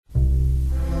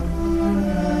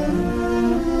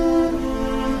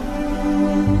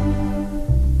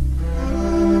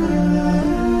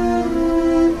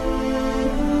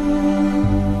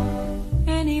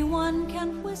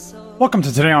Welcome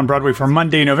to Today on Broadway for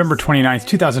Monday, November 29th,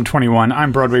 2021.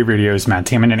 I'm Broadway Radio's Matt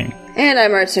Tamanini. And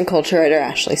I'm arts and culture writer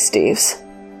Ashley Steves.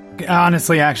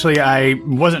 Honestly, I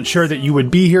wasn't sure that you would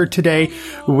be here today.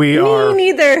 Me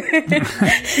neither.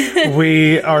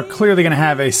 We are clearly going to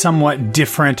have a somewhat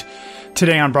different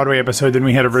Today on Broadway episode than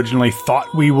we had originally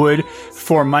thought we would.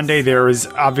 For Monday, there is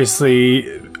obviously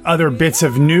other bits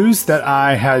of news that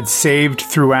I had saved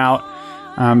throughout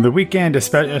the weekend,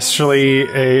 especially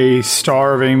a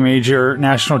star of a major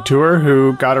national tour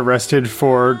who got arrested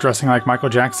for dressing like Michael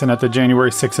Jackson at the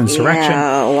January 6th insurrection.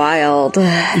 Yeah, wild.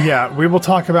 Yeah, we will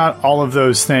talk about all of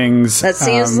those things. That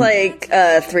seems like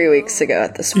 3 weeks ago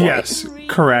at this point. Yes,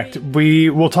 correct. We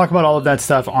will talk about all of that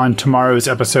stuff on tomorrow's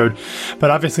episode.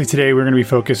 But obviously today we're going to be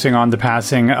focusing on the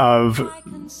passing of,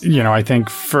 I think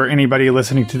for anybody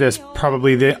listening to this,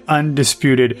 probably the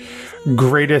undisputed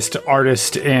greatest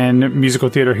artist in musical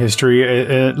theater history,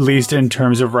 at least in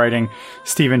terms of writing,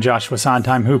 Stephen Joshua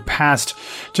Sondheim, who passed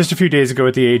just a few days ago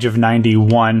at the age of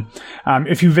 91.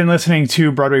 If you've been listening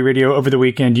to Broadway Radio over the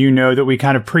weekend, you know that we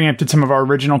kind of preempted some of our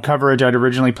original coverage. I'd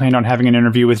originally planned on having an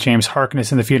interview with James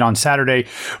Harkness in the feed on Saturday.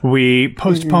 We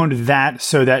postponed that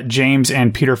so that James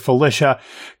and Peter Felicia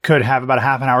could have about a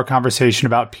half an hour conversation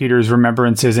about Peter's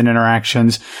remembrances and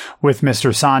interactions with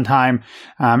Mr. Sondheim.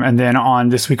 And then on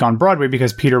This Week on Broadway,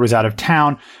 because Peter was out of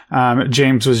town,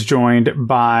 James was joined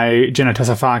by Jenna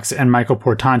Tessa-Fox and Michael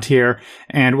Portantiere.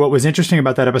 And what was interesting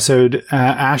about that episode,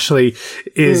 Ashley,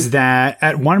 is that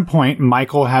at one point,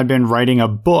 Michael had been writing a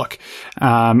book,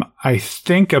 I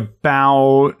think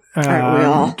about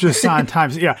just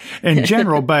Sondheim's, in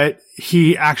general, but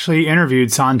he actually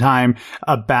interviewed Sondheim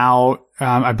about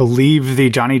I believe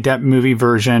the Johnny Depp movie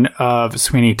version of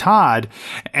Sweeney Todd,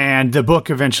 and the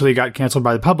book eventually got canceled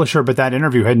by the publisher, but that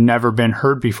interview had never been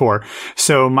heard before.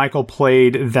 So Michael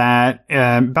played that,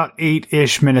 about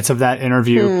 8-ish minutes of that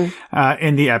interview,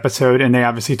 in the episode, and they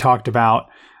obviously talked about,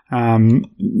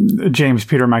 James,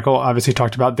 Peter, Michael obviously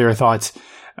talked about their thoughts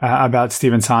about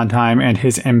Stephen Sondheim and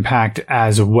his impact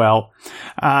as well.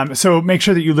 So make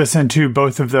sure that you listen to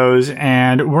both of those,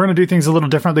 and we're going to do things a little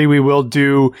differently. We will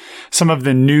do some of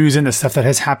the news and the stuff that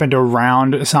has happened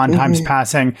around Sondheim's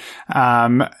passing.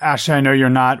 Ashley, I know you're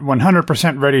not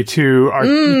 100% ready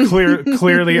to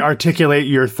clearly articulate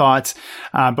your thoughts,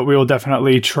 but we will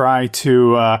definitely try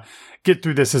to get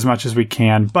through this as much as we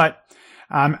can. But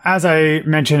as I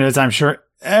mentioned, as I'm sure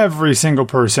every single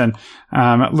person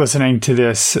listening to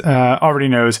this already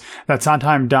knows, that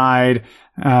Sondheim died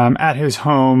at his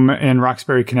home in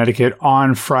Roxbury, Connecticut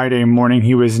on Friday morning.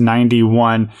 He was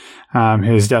 91.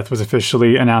 His death was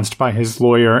officially announced by his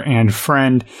lawyer and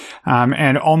friend.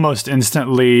 And almost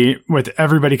instantly, with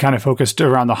everybody kind of focused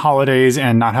around the holidays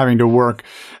and not having to work,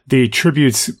 the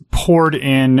tributes poured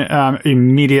in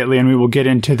immediately, and we will get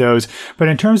into those. But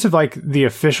in terms of like the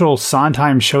official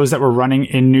Sondheim shows that were running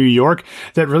in New York,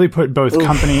 that really put both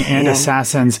Company and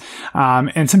Assassins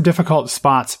in some difficult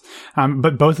spots.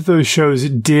 But both of those shows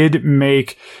did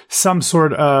make some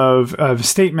sort of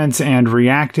statements and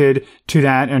reacted to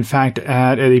that. In fact,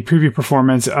 at a preview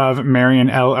performance of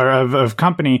of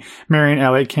Company, Marion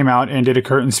Elliott came out and did a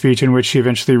curtain speech in which she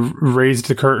eventually raised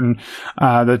the curtain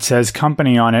that says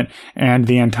Company on it, and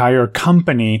the entire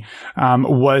company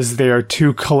was there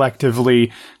to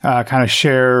collectively kind of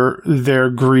share their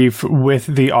grief with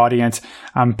the audience.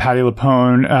 Patti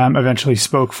LuPone eventually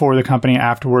spoke for the company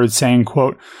afterwards, saying,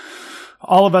 quote,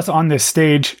 "All of us on this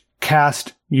stage,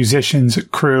 cast, musicians,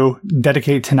 crew,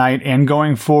 dedicate tonight and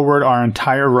going forward our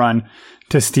entire run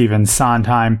to Stephen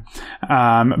Sondheim."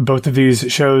 Both of these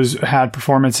shows had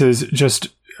performances just,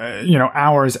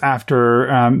 hours after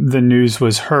the news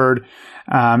was heard.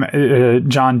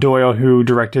 John Doyle, who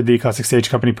directed the Classic Stage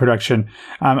Company production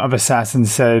of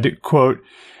Assassins, said, quote,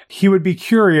 "He would be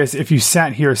curious if you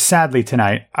sat here sadly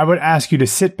tonight. I would ask you to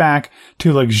sit back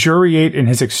to luxuriate in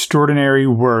his extraordinary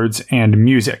words and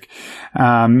music."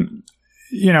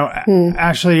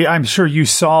 Ashley, I'm sure you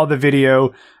saw the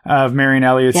video of Marion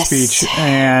Elliott's speech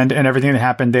and everything that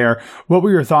happened there. What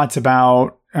were your thoughts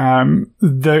about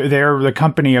the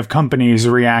company of companies'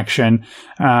 reaction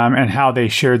and how they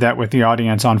shared that with the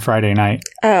audience on Friday night?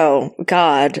 Oh,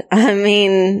 God. I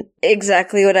mean,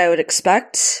 exactly what I would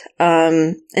expect.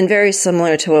 And very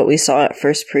similar to what we saw at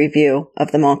first preview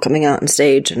of them all coming out on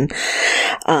stage. And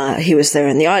he was there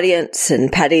in the audience,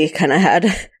 and Patty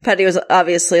was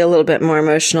obviously a little bit more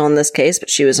emotional in this case, but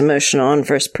she was emotional in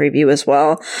first preview as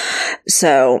well.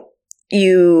 So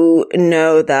you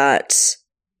know that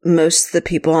most of the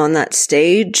people on that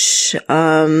stage,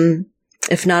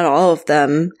 if not all of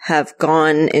them, have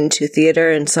gone into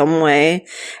theater in some way,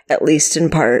 at least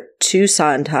in part, to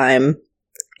Sondheim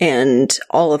and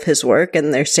all of his work,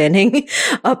 and they're standing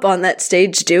up on that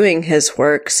stage doing his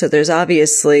work. So there's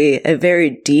obviously a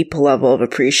very deep level of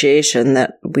appreciation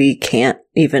that we can't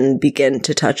even begin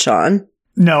to touch on.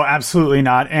 No, absolutely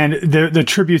not. And the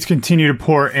tributes continue to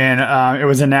pour in. It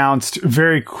was announced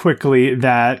very quickly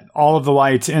that all of the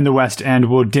lights in the West End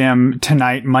will dim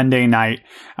tonight, Monday night,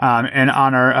 in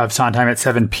honor of Sondheim at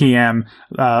 7 p.m.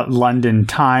 London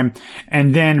time.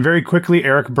 And then very quickly,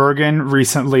 Eric Bergen,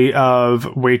 recently of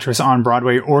Waitress on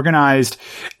Broadway, organized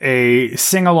a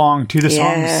sing-along to the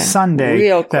song Sunday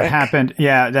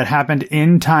that happened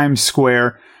in Times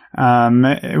Square.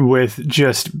 With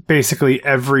just basically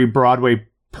every Broadway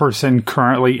person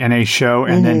currently in a show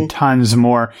and then tons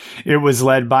more. It was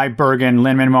led by Bergen,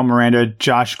 Lin-Manuel Miranda,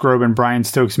 Josh Groban, Brian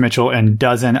Stokes Mitchell, and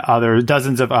dozens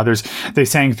of others. They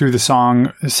sang through the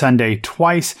song Sunday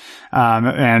twice.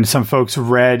 And some folks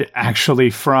read actually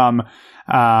from,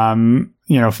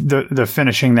 the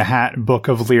Finishing the Hat book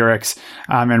of lyrics,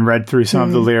 and read through some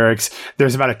of the lyrics.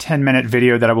 There's about a 10-minute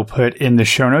video that I will put in the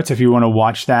show notes if you want to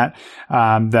watch that.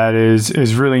 That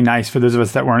is really nice for those of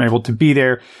us that weren't able to be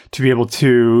there to be able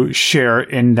to share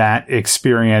in that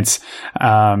experience.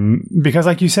 Because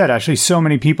like you said, actually so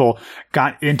many people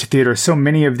got into theater. So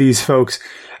many of these folks,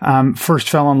 first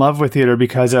fell in love with theater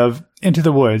because of Into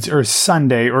the Woods or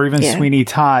Sunday or even Sweeney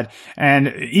Todd.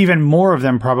 And even more of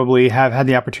them probably have had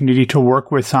the opportunity to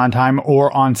work with Sondheim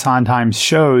or on Sondheim's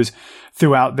shows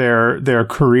throughout their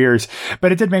careers.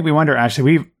 But it did make me wonder,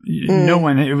 actually, no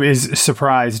one is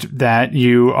surprised that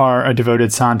you are a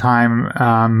devoted Sondheim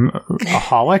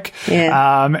aholic.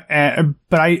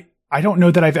 But I don't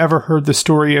know that I've ever heard the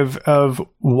story of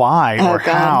why or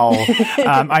how.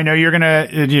 I know you're gonna,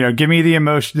 give me the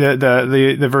emotion,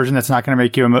 the version that's not gonna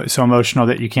make you so emotional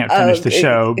that you can't finish the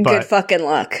show. But good fucking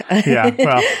luck. Yeah,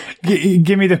 well,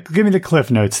 give me the cliff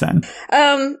notes then.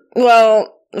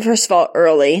 Well, first of all,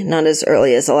 early, not as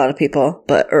early as a lot of people,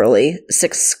 but early,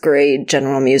 6th grade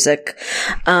general music.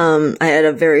 I had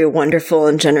a very wonderful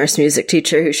and generous music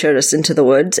teacher who showed us Into the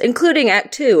Woods, including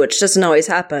Act 2, which doesn't always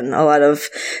happen. A lot of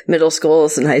middle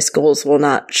schools and high schools will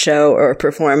not show or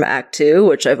perform Act 2,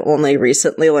 which I've only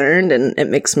recently learned, and it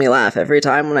makes me laugh every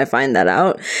time when I find that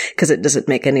out, because it doesn't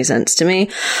make any sense to me.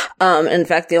 In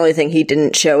fact, the only thing he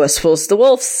didn't show us was the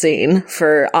wolf scene,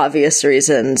 for obvious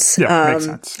reasons. Yeah, makes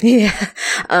sense. Yeah.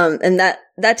 And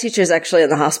that teacher's actually in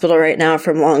the hospital right now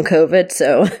from long COVID,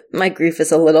 so my grief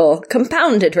is a little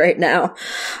compounded right now.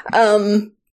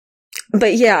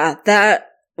 But yeah,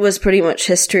 that was pretty much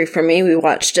history for me. We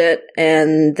watched it,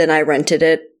 and then I rented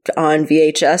it on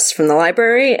VHS from the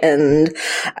library, and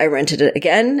I rented it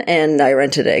again, and I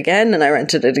rented it again, and I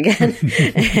rented it again.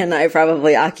 And I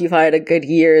probably occupied a good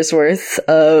year's worth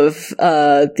of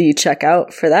the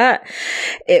checkout for that.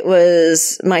 It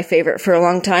was my favorite for a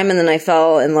long time, and then I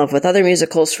fell in love with other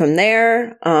musicals from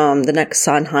there. The next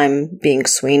Sondheim being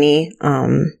Sweeney.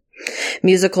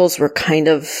 Musicals were kind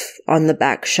of on the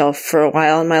back shelf for a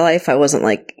while in my life. I wasn't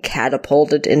like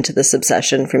catapulted into this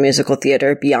obsession for musical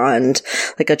theater beyond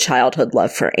like a childhood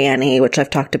love for Annie, which I've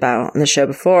talked about on the show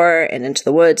before, and Into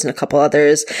the Woods and a couple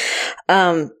others.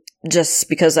 Just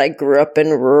because I grew up in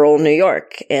rural New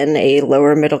York in a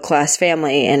lower middle class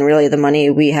family, and really the money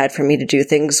we had for me to do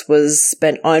things was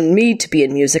spent on me to be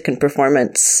in music and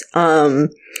performance.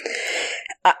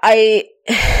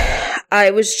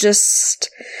 I was just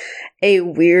a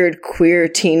weird queer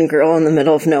teen girl in the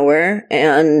middle of nowhere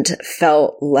and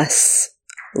felt less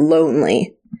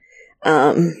lonely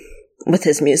with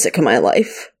his music in my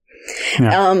life.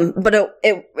 Yeah. But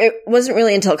it wasn't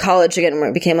really until college again where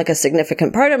it became like a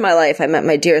significant part of my life. I met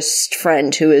my dearest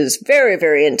friend who is very,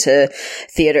 very into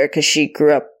theater because she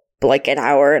grew up like an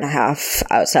hour and a half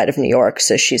outside of New York.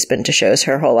 So she's been to shows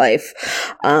her whole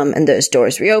life. And those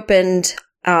doors reopened.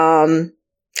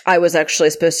 I was actually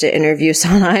supposed to interview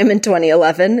Sondheim in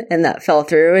 2011, and that fell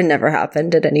through and never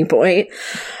happened at any point.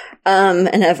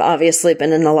 And I've obviously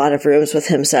been in a lot of rooms with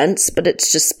him since, but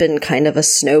it's just been kind of a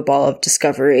snowball of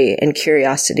discovery and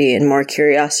curiosity and more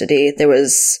curiosity. There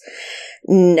was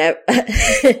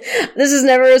this is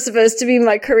never supposed to be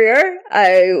my career.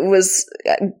 I was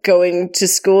going to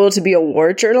school to be a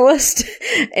war journalist,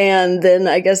 and then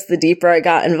I guess the deeper I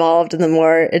got involved and the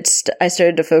more I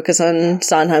started to focus on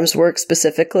Sondheim's work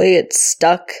specifically, it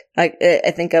stuck. I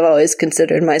think I've always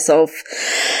considered myself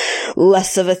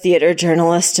less of a theater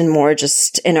journalist and more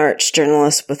just an arts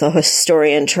journalist with a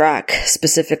historian track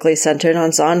specifically centered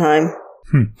on Sondheim.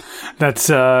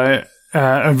 That's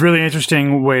a really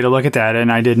interesting way to look at that.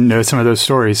 And I didn't know some of those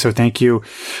stories. So thank you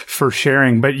for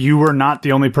sharing. But you were not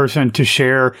the only person to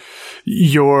share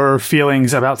your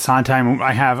feelings about Sondheim.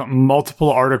 I have multiple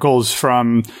articles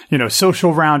from,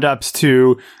 social roundups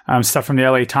to stuff from the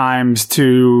LA Times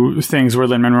to things where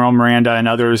Lin-Manuel Miranda and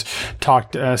others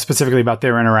talked specifically about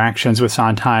their interactions with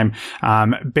Sondheim,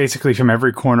 basically from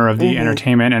every corner of the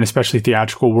entertainment and especially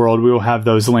theatrical world. We will have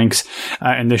those links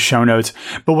in the show notes.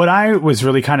 But what I was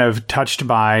really kind of touched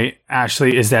by,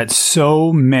 Ashley, is that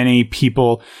so many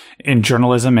people in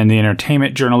journalism and the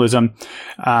entertainment journalism,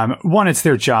 one, it's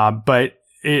their job, but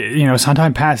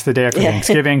Sondheim passed the day after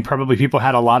Thanksgiving. Probably people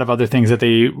had a lot of other things that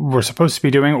they were supposed to be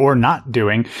doing or not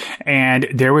doing. And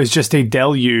there was just a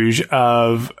deluge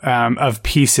of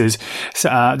pieces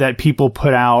that people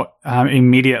put out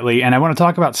immediately. And I want to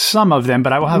talk about some of them,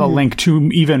 but I will have a link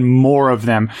to even more of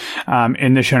them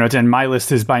in the show notes. And my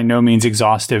list is by no means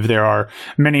exhaustive. There are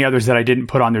many others that I didn't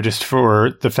put on there just for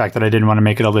the fact that I didn't want to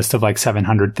make it a list of like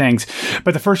 700 things.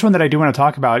 But the first one that I do want to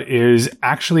talk about is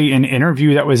actually an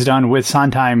interview that was done with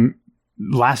Sondheim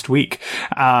last week.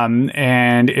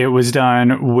 And it was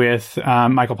done with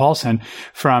Michael Paulson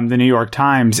from the New York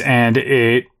Times. And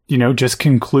it, just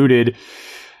concluded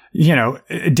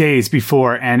days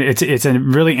before. And it's a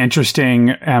really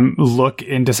interesting look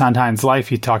into Sondheim's life.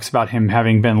 He talks about him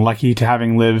having been lucky to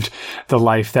having lived the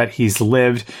life that he's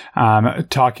lived,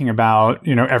 talking about,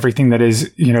 everything that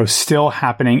is, still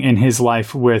happening in his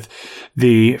life with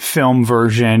the film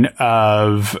version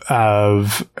of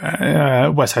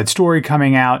West Side Story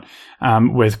coming out.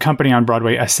 With Company on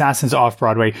Broadway, Assassins off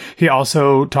Broadway. He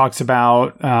also talks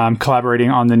about collaborating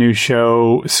on the new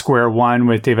show Square One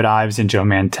with David Ives and Joe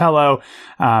Mantello.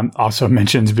 Also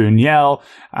mentions Buñuel,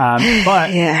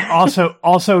 but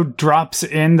also drops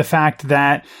in the fact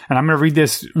that, and I'm going to read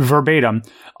this verbatim.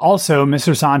 Also,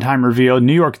 Mr. Sondheim revealed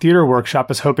New York Theater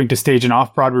Workshop is hoping to stage an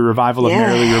off-Broadway revival of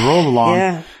Merrily You Roll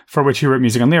Along, for which he wrote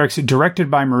music and lyrics, directed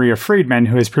by Maria Friedman,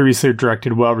 who has previously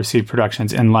directed well-received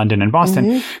productions in London and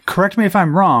Boston. Correct me if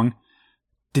I'm wrong.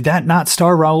 Did that not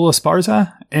star Raul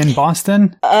Esparza in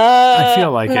Boston? I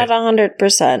feel like not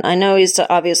 100%. I know he's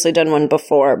obviously done one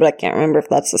before, but I can't remember if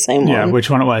that's the same one. Yeah, which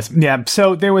one it was. Yeah,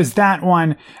 so there was that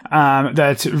one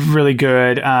that's really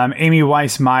good. Amy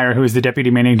Weiss-Meyer, who is the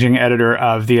deputy managing editor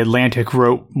of The Atlantic,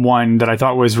 wrote one that I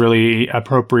thought was really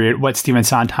appropriate, What Stephen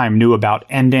Sondheim Knew About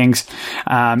Endings.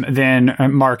 Then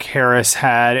Mark Harris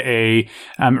had a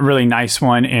really nice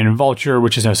one in Vulture,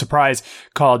 which is no surprise,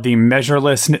 called The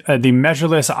Measureless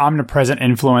Omnipresent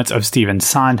Influence of Stephen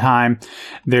Sondheim.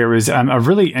 There was a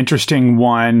really interesting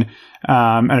one,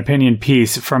 an opinion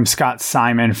piece from Scott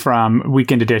Simon from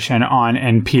Weekend Edition on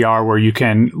NPR, where you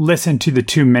can listen to the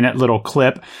 2-minute little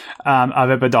clip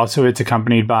of it, but also it's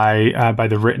accompanied by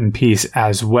the written piece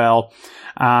as well.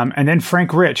 And then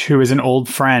Frank Rich, who is an old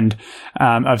friend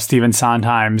of Stephen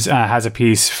Sondheim's, has a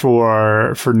piece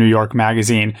for New York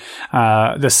Magazine,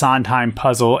 The Sondheim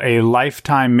Puzzle, a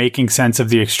lifetime making sense of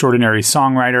the extraordinary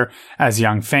songwriter as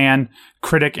young fan,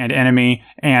 critic and enemy,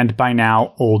 and by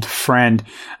now old friend.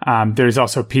 There's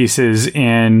also pieces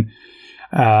in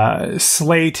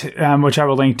Slate, which I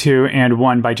will link to, and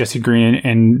one by Jesse Green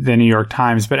in the New York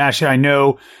Times. But Ashley, I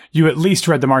know you at least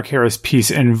read the Mark Harris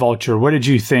piece in Vulture. What did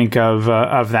you think of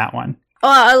that one?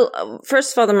 Well,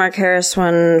 first of all, the Mark Harris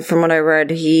one, from what I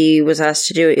read, he was asked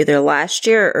to do it either last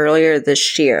year or earlier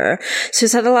this year. So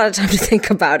he's had a lot of time to think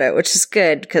about it, which is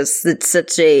good because it's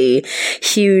such a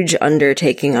huge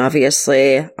undertaking,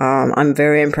 obviously. I'm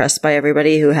very impressed by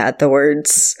everybody who had the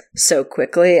words so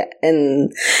quickly in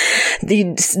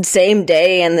the same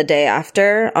day and the day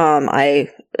after.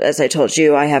 As I told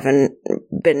you, I haven't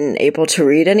been able to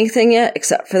read anything yet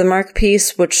except for the Mark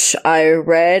piece, which I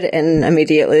read and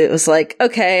immediately it was like,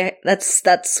 okay,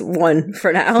 that's one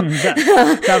for now.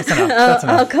 That's enough.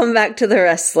 I'll come back to the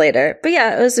rest later. But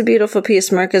yeah, it was a beautiful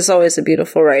piece. Mark is always a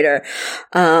beautiful writer.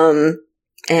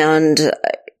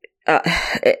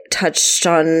 It touched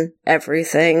on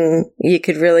everything you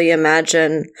could really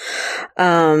imagine.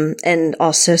 And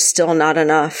also still not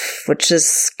enough, which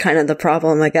is kind of the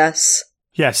problem, I guess.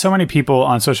 Yeah, so many people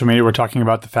on social media were talking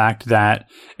about the fact that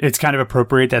it's kind of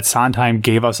appropriate that Sondheim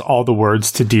gave us all the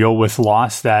words to deal with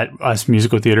loss that us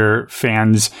musical theater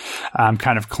fans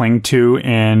kind of cling to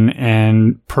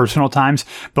in personal times.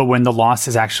 But when the loss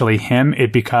is actually him,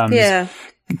 it becomes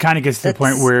kind of gets to the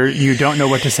point where you don't know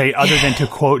what to say other than to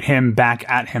quote him back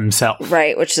at himself.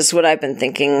 Right, which is what I've been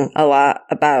thinking a lot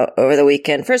about over the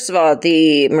weekend. First of all,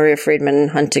 the Maria Friedman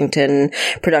Huntington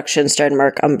production starred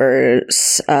Mark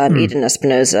Umbers, Eden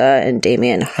Espinosa, and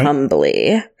Damian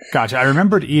Humbly. Gotcha. I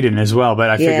remembered Eden as well, but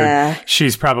I figured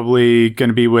she's probably going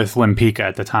to be with Limpika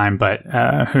at the time, but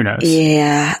who knows?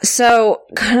 Yeah. So,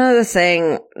 kind of the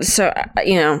thing,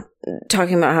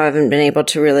 talking about how I haven't been able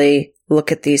to really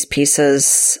look at these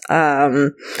pieces,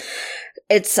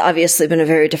 it's obviously been a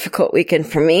very difficult weekend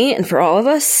for me and for all of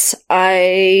us.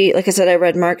 Like I said, I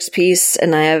read Mark's piece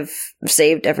and I have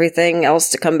saved everything else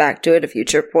to come back to at a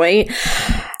future point.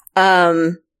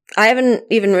 I haven't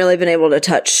even really been able to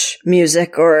touch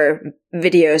music or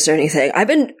videos or anything. I've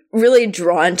been really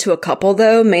drawn to a couple,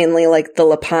 though, mainly like the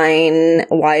Lapine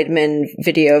Weidman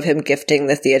video of him gifting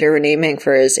the theater renaming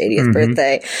for his 80th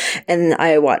birthday. And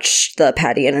I watched the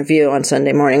Patty interview on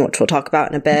Sunday morning, which we'll talk about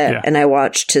in a bit. Yeah. And I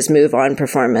watched his Move On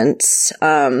performance.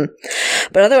 But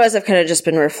otherwise, I've kind of just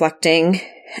been reflecting.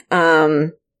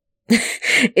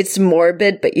 It's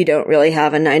morbid, but you don't really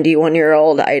have a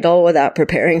 91-year-old idol without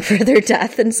preparing for their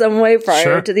death in some way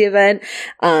prior to the event.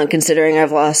 Considering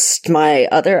I've lost my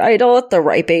other idol at the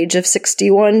ripe age of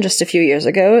 61 just a few years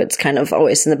ago, it's kind of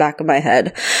always in the back of my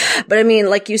head. But I mean,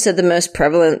 like you said, the most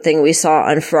prevalent thing we saw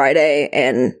on Friday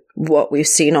and what we've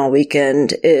seen all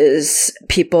weekend is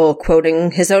people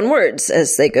quoting his own words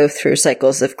as they go through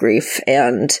cycles of grief.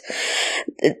 And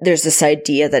there's this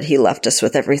idea that he left us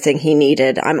with everything he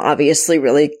needed. I'm obviously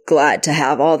really glad to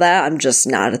have all that. I'm just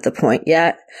not at the point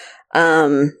yet.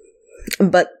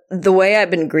 But the way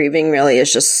I've been grieving really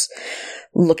is just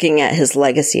looking at his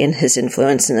legacy and his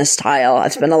influence and his style.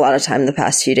 I've spent a lot of time the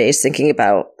past few days thinking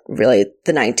about really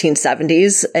the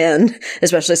 1970s, and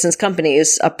especially since Company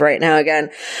is up right now again,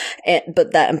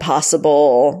 but that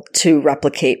impossible to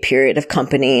replicate period of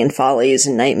Company and Follies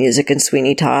and Night Music and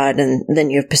Sweeney Todd, and then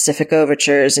you have Pacific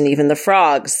Overtures and even the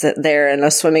Frogs that they're in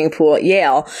a swimming pool at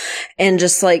Yale, and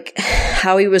just like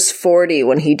how he was 40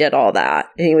 when he did all that,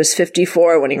 and he was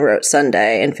 54 when he wrote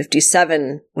Sunday, and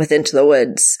 57 with Into the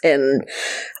Woods, and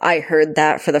I heard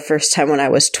that for the first time when I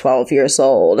was 12 years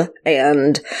old,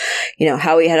 and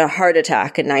how he had a heart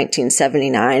attack in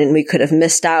 1979, and we could have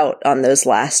missed out on those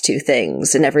last two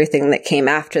things and everything that came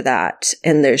after that.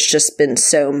 And there's just been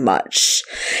so much.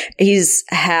 He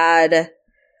had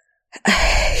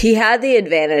the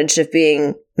advantage of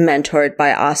being mentored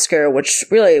by Oscar, which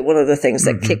really one of the things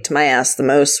that kicked my ass the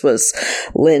most was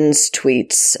Lynn's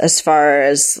tweets, as far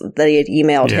as that he had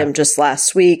emailed him just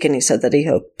last week, and he said that he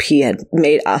hoped he had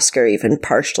made Oscar even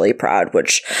partially proud,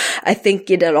 which I think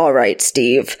you did all right,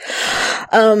 Steve.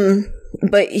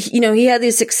 But, he had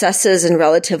these successes and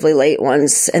relatively late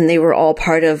ones, and they were all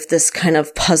part of this kind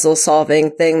of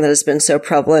puzzle-solving thing that has been so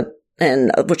prevalent,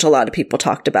 and which a lot of people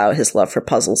talked about, his love for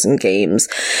puzzles and games.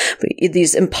 But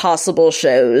these impossible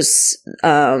shows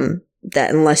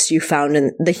that unless you found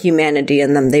the humanity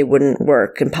in them, they wouldn't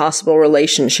work. Impossible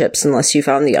relationships unless you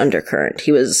found the undercurrent.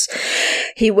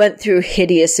 He went through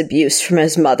hideous abuse from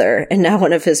his mother, and now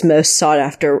one of the most sought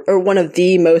after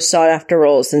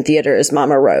roles in theater is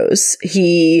Mama Rose.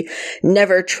 He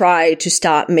never tried to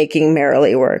stop making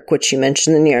Merrily work, which you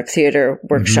mentioned, the New York Theater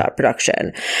Workshop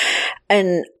production.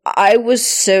 And I was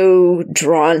so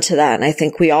drawn to that, and I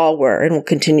think we all were and will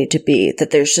continue to be,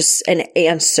 that there's just an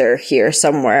answer here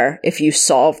somewhere if you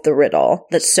solve the riddle,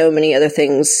 that so many other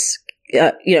things,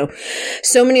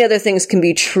 so many other things can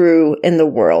be true in the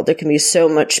world. There can be so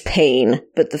much pain,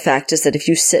 but the fact is that if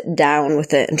you sit down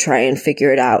with it and try and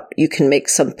figure it out, you can make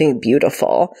something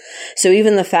beautiful. So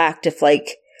even the fact if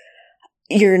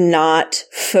you're not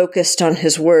focused on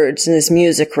his words and his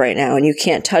music right now, and you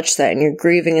can't touch that, and you're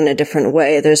grieving in a different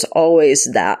way, there's always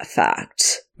that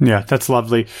fact. Yeah, that's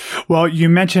lovely. Well, you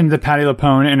mentioned the Patti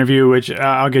LuPone interview, which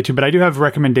I'll get to, but I do have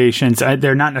recommendations.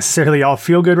 They're not necessarily all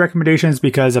feel-good recommendations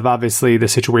because of obviously the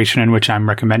situation in which I'm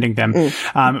recommending them.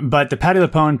 But the Patti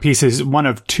LuPone piece is one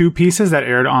of two pieces that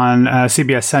aired on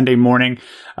CBS Sunday morning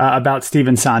about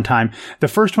Stephen Sondheim. The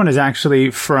first one is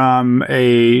actually from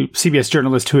a CBS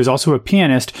journalist who is also a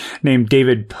pianist named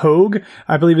David Pogue,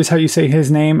 I believe is how you say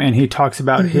his name, and he talks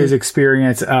about his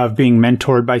experience of being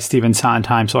mentored by Stephen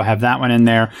Sondheim, so I have that one in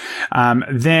there.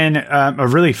 Then a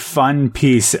really fun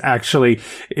piece actually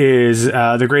is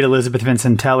the great Elizabeth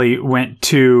Vincentelli went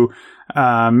to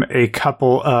a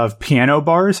couple of piano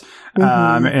bars,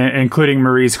 including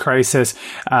Marie's Crisis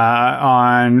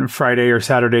on Friday or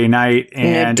Saturday night.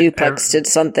 And Duplex did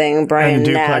something. Brian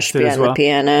Nash behind the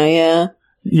piano,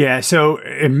 Yeah, so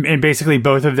and basically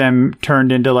both of them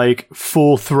turned into like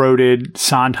full-throated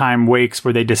Sondheim wakes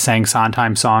where they just sang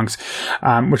Sondheim songs,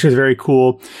 which is very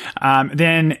cool.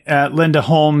 Then Linda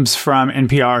Holmes from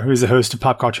NPR, who's the host of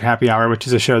Pop Culture Happy Hour, which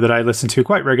is a show that I listen to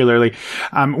quite regularly,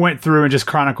 went through and just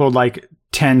chronicled like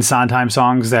 10 Sondheim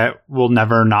songs that we'll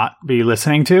never not be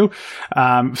listening to.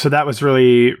 So that was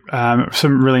really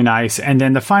some really nice. And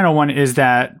then the final one is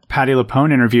that Patti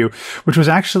LuPone interview, which was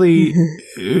actually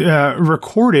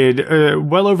recorded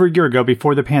well over a year ago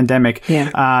before the pandemic. Yeah.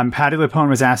 Patti LuPone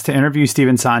was asked to interview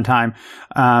Stephen Sondheim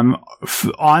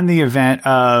on the event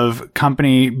of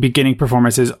company beginning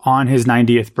performances on his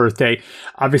 90th birthday.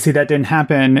 Obviously, that didn't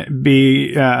happen.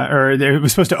 Or it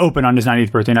was supposed to open on his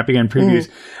 90th birthday, not begin previews.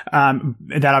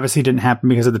 That obviously didn't happen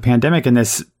because of the pandemic, and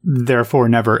this therefore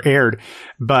never aired.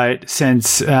 But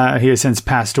since he has since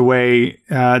passed away,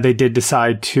 they did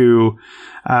decide to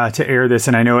air this,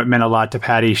 and I know it meant a lot to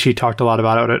Patty. She talked a lot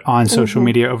about it on social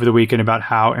media over the weekend about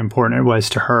how important it was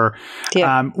to her.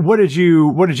 Yeah. What did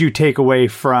you take away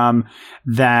from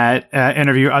that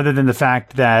interview, other than the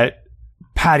fact that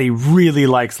Patty really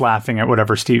likes laughing at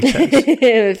whatever Steve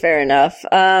says? Fair enough.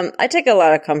 I take a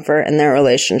lot of comfort in their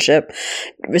relationship,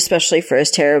 especially for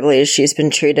as terribly as she's been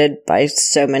treated by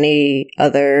so many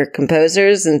other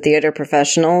composers and theater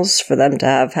professionals. For them to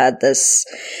have had this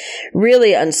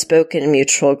really unspoken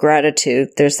mutual gratitude.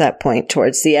 There's that point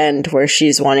towards the end where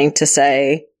she's wanting to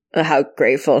say how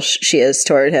grateful she is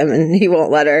toward him, and he won't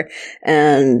let her.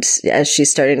 And as she's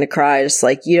starting to cry, just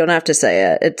like, you don't have to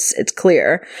say it. It's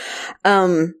clear.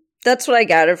 That's what I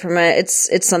gathered from it.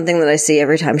 It's something that I see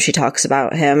every time she talks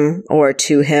about him or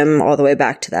to him, all the way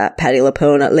back to that Patti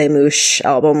LuPone at Les Mouches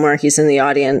album where he's in the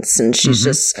audience and she's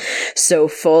just so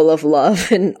full of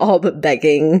love and all but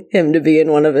begging him to be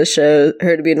in one of his shows,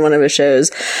 her to be in one of his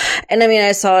shows. And I mean,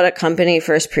 I saw it at Company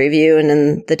first preview and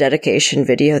in the dedication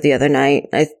video the other night.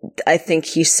 I think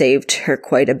he saved her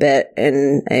quite a bit,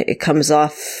 and it comes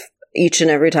off each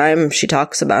and every time she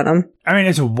talks about him. I mean,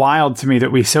 it's wild to me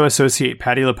that we so associate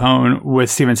Patti LuPone with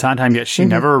Stephen Sondheim, yet she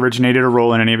never originated a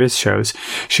role in any of his shows.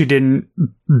 She didn't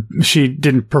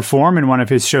perform in one of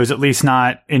his shows, at least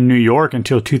not in New York,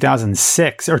 until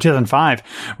 2006 or 2005,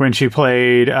 when she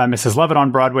played Mrs. Lovett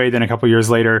on Broadway. Then a couple years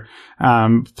later,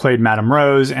 played Madame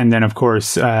Rose, and then of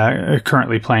course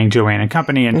currently playing Joanne and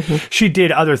Company. And she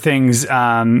did other things.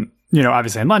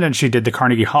 Obviously in London, she did the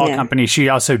Carnegie Hall Company. She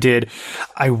also did,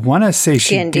 I want to say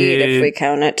she Candide, did... if we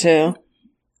count it too.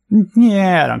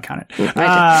 Yeah, I don't count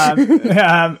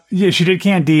it. She did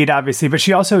Candide, obviously, but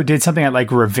she also did something at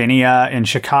like Ravinia in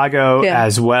Chicago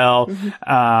as well.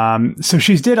 So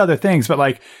she's did other things, but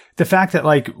like the fact that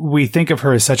like we think of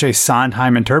her as such a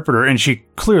Sondheim interpreter, and she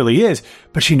clearly is,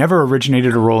 but she never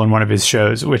originated a role in one of his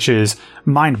shows, which is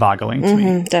mind-boggling to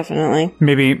me. Definitely.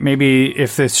 Maybe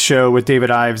if this show with David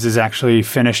Ives is actually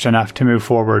finished enough to move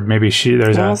forward, maybe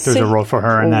there's a role for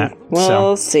her in that.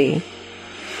 We'll see.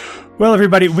 Well,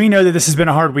 everybody, we know that this has been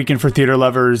a hard weekend for theater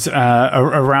lovers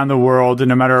around the world, and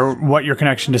no matter what your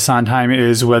connection to Sondheim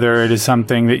is, whether it is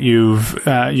something that you've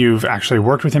actually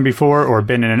worked with him before or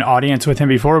been in an audience with him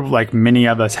before, like many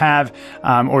of us have,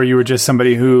 or you were just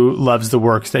somebody who loves the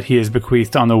works that he has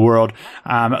bequeathed on the world,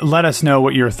 let us know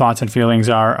what your thoughts and feelings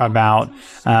are about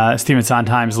Stephen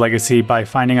Sondheim's legacy by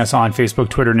finding us on Facebook,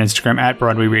 Twitter, and Instagram at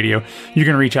Broadway Radio. You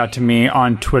can reach out to me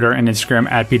on Twitter and Instagram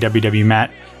at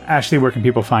BWWMatt. Ashley, where can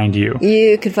people find you?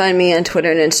 You can find me on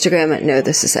Twitter and Instagram at No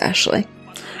This Is Ashley.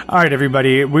 All right,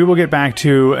 everybody. We will get back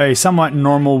to a somewhat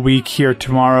normal week here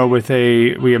tomorrow with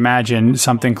we imagine,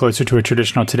 something closer to a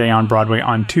traditional Today on Broadway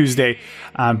on Tuesday.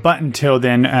 But until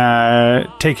then,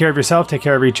 take care of yourself, take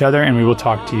care of each other, and we will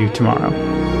talk to you tomorrow.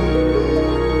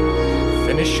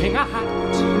 Finishing a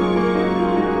hat,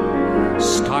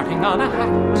 starting on a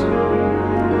hat,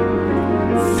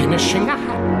 finishing a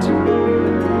hat.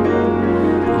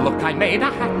 Look, I made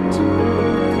a hat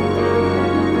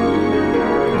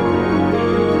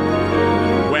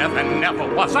where there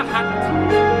never was a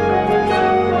hat.